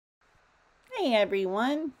Hey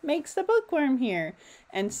everyone, Makes the Bookworm here,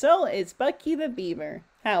 and so is Bucky the Beaver.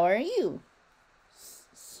 How are you?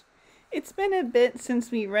 It's been a bit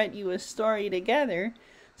since we read you a story together,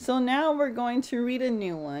 so now we're going to read a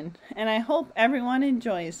new one, and I hope everyone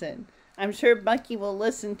enjoys it. I'm sure Bucky will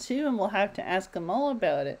listen too, and we'll have to ask him all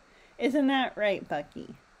about it. Isn't that right,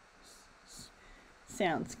 Bucky?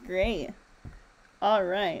 Sounds great.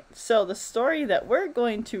 Alright, so the story that we're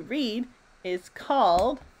going to read is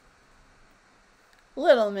called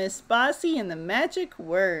Little Miss Bossy and the Magic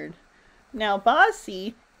Word. Now,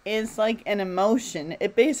 bossy is like an emotion.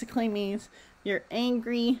 It basically means you're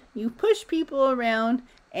angry, you push people around,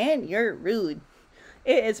 and you're rude.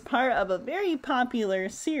 It is part of a very popular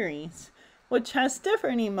series, which has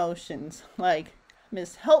different emotions like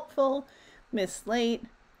Miss Helpful, Miss Late,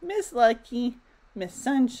 Miss Lucky, Miss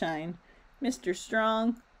Sunshine, Mr.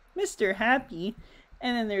 Strong, Mr. Happy,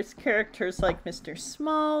 and then there's characters like Mr.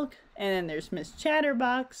 Smog, and then there's Miss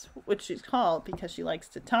Chatterbox, which she's called because she likes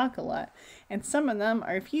to talk a lot. And some of them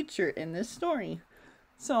are featured in this story.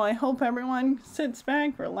 So I hope everyone sits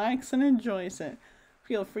back, relax, and enjoys it.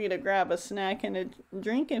 Feel free to grab a snack and a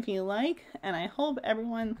drink if you like. And I hope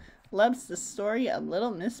everyone loves the story of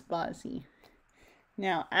Little Miss Bossy.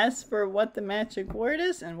 Now, as for what the magic word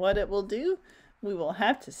is and what it will do, we will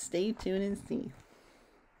have to stay tuned and see.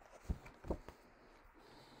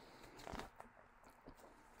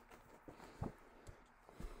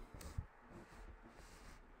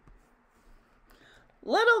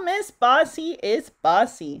 Little Miss Bossy is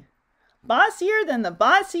bossy. Bossier than the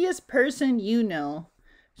bossiest person you know.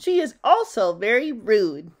 She is also very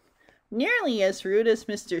rude. Nearly as rude as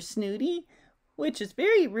Mr. Snooty, which is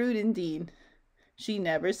very rude indeed. She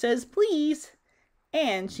never says please,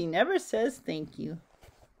 and she never says thank you.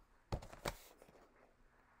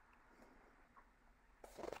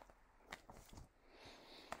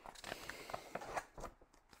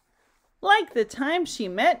 Like the time she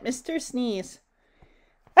met Mr. Sneeze.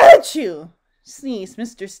 Achoo! Sneeze,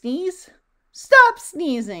 Mr. Sneeze. Stop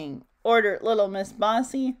sneezing, ordered Little Miss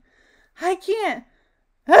Bossy. I can't.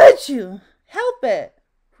 Achoo! Help it,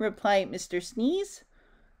 replied Mr. Sneeze.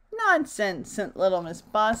 Nonsense, said Little Miss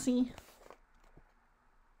Bossy.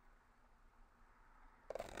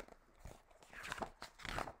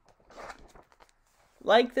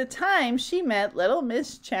 Like the time she met Little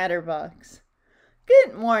Miss Chatterbox.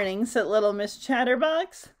 Good morning, said Little Miss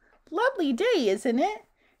Chatterbox. Lovely day, isn't it?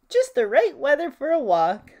 Just the right weather for a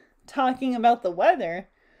walk. Talking about the weather.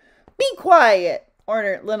 Be quiet,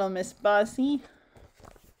 ordered Little Miss Bossy.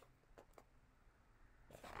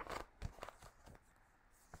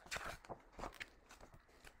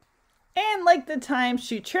 And like the time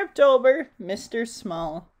she tripped over Mr.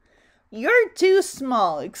 Small. You're too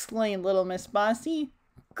small, exclaimed Little Miss Bossy.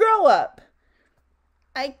 Grow up.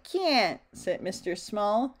 I can't, said Mr.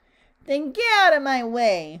 Small. Then get out of my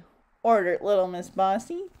way, ordered Little Miss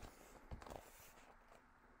Bossy.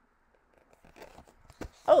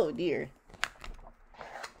 Oh dear.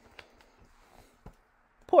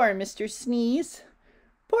 Poor Mr. Sneeze,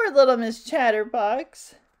 poor Little Miss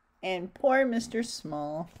Chatterbox, and poor Mr.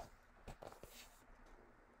 Small.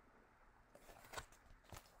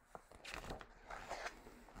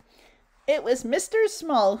 It was Mr.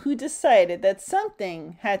 Small who decided that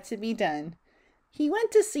something had to be done. He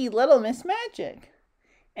went to see Little Miss Magic,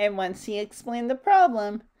 and once he explained the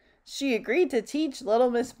problem, she agreed to teach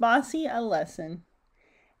Little Miss Bossy a lesson.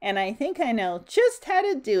 And I think I know just how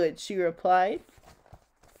to do it, she replied.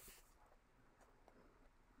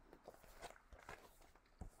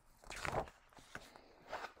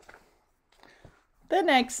 The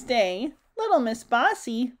next day, Little Miss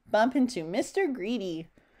Bossy bumped into Mr. Greedy.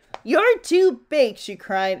 You're too big, she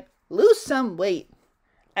cried. Lose some weight.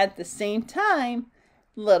 At the same time,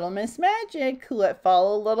 Little Miss Magic, who had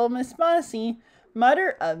followed Little Miss Bossy,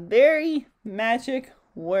 muttered a very magic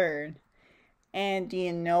word. And do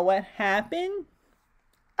you know what happened?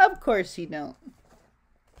 Of course you don't.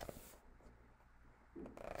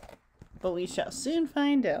 But we shall soon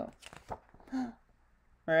find out.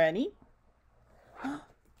 Ready?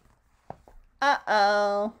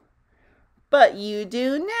 Uh-oh. But you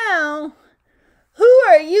do now. Who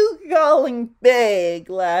are you calling big?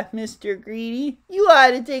 Laughed Mr. Greedy. You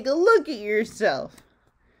ought to take a look at yourself.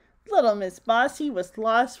 Little Miss Bossy was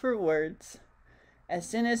lost for words. As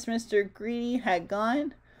soon as Mr. Greedy had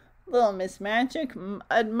gone, Little Miss Magic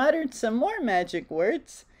muttered some more magic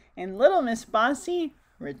words, and Little Miss Bossy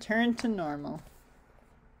returned to normal.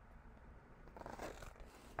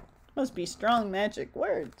 Must be strong magic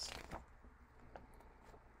words.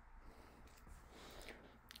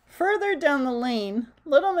 Further down the lane,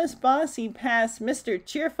 Little Miss Bossy passed Mr.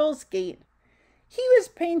 Cheerful's gate. He was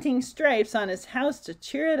painting stripes on his house to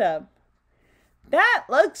cheer it up. That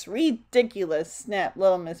looks ridiculous, snapped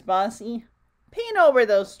Little Miss Bossy. Paint over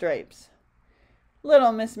those stripes.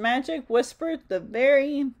 Little Miss Magic whispered the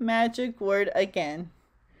very magic word again.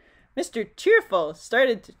 Mr. Cheerful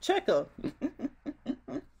started to chuckle.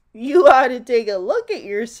 You ought to take a look at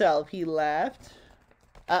yourself, he laughed.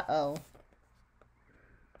 Uh-oh.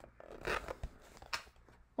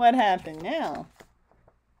 What happened now?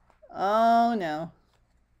 Oh, no.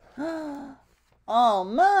 Oh,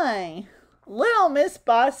 my. Little Miss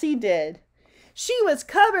Bossy did. She was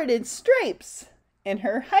covered in stripes. In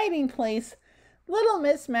her hiding place, Little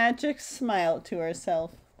Miss Magic smiled to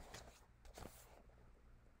herself.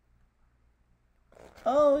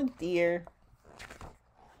 Oh, dear.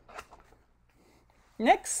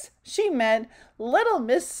 Next, she met Little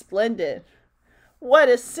Miss Splendid. What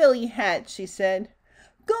a silly hat, she said.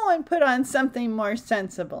 Go and put on something more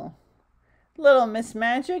sensible. Little Miss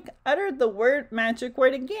Magic uttered the magic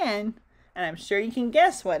word again, and I'm sure you can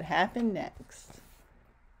guess what happened next.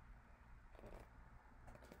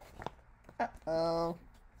 Uh-oh.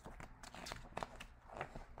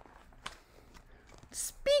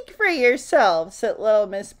 Speak for yourself, said Little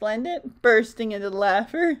Miss Splendid, bursting into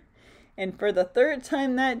laughter. And for the third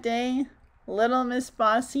time that day, Little Miss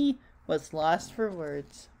Bossy was lost for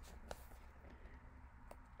words.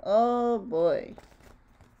 Oh boy.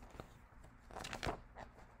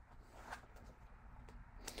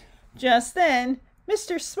 Just then,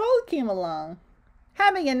 Mr. Swell came along.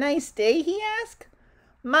 Having a nice day, he asked.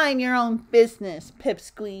 Mind your own business,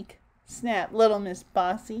 Pipsqueak, snapped Little Miss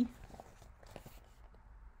Bossy.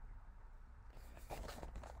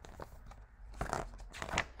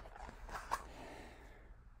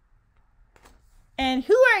 And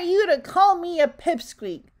who are you to call me a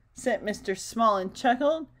pipsqueak? Said Mr. Small and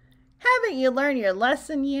chuckled. Haven't you learned your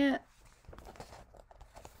lesson yet?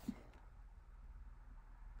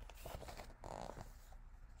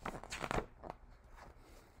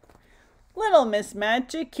 Little Miss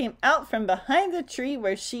Magic came out from behind the tree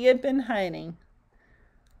where she had been hiding.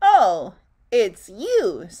 Oh, it's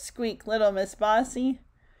you, squeaked Little Miss Bossy.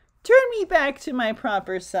 Turn me back to my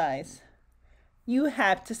proper size. You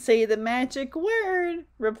have to say the magic word,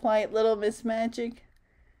 replied Little Miss Magic.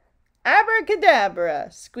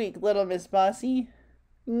 Abracadabra, squeaked Little Miss Bossy.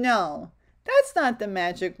 No, that's not the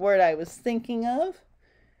magic word I was thinking of.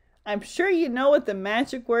 I'm sure you know what the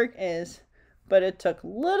magic word is, but it took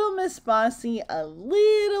Little Miss Bossy a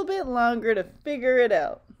little bit longer to figure it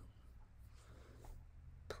out.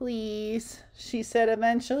 Please, she said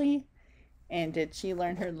eventually. And did she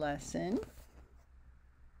learn her lesson?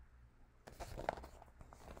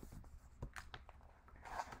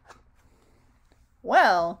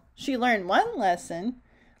 Well, she learned one lesson.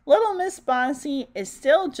 Little Miss Bossy is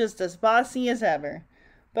still just as bossy as ever,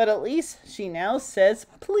 but at least she now says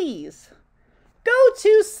please. Go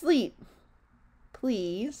to sleep,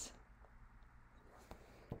 please.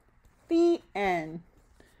 The end.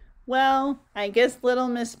 Well, I guess Little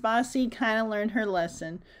Miss Bossy kind of learned her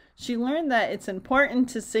lesson. She learned that it's important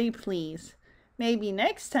to say please. Maybe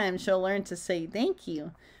next time she'll learn to say thank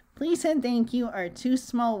you. Please and thank you are two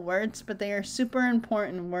small words, but they are super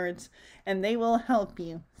important words, and they will help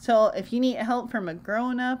you. So if you need help from a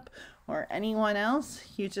grown-up or anyone else,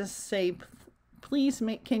 you just say, please,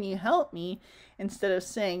 can you help me, instead of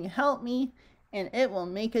saying help me, and it will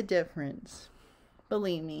make a difference.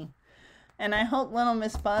 Believe me. And I hope Little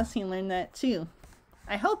Miss Bossy learned that too.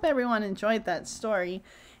 I hope everyone enjoyed that story,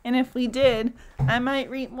 and if we did, I might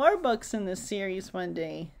read more books in this series one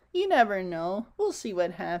day. You never know. We'll see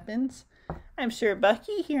what happens. I'm sure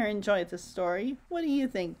Bucky here enjoyed the story. What do you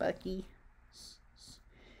think, Bucky?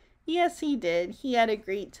 Yes, he did. He had a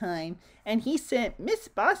great time. And he said, Miss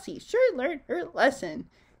Bossy sure learned her lesson.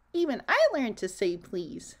 Even I learned to say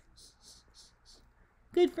please.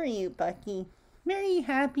 Good for you, Bucky. Very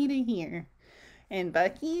happy to hear. And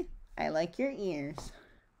Bucky, I like your ears.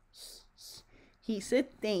 He said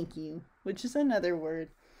thank you, which is another word.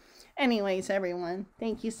 Anyways, everyone,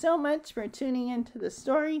 thank you so much for tuning into the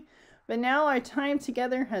story. But now our time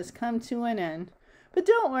together has come to an end. But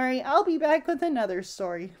don't worry, I'll be back with another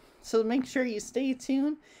story. So make sure you stay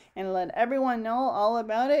tuned and let everyone know all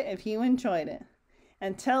about it if you enjoyed it.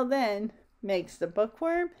 Until then, Megs the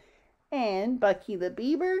Bookworm and Bucky the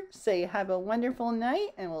Beaver say have a wonderful night,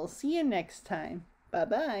 and we'll see you next time.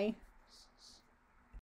 Bye-bye.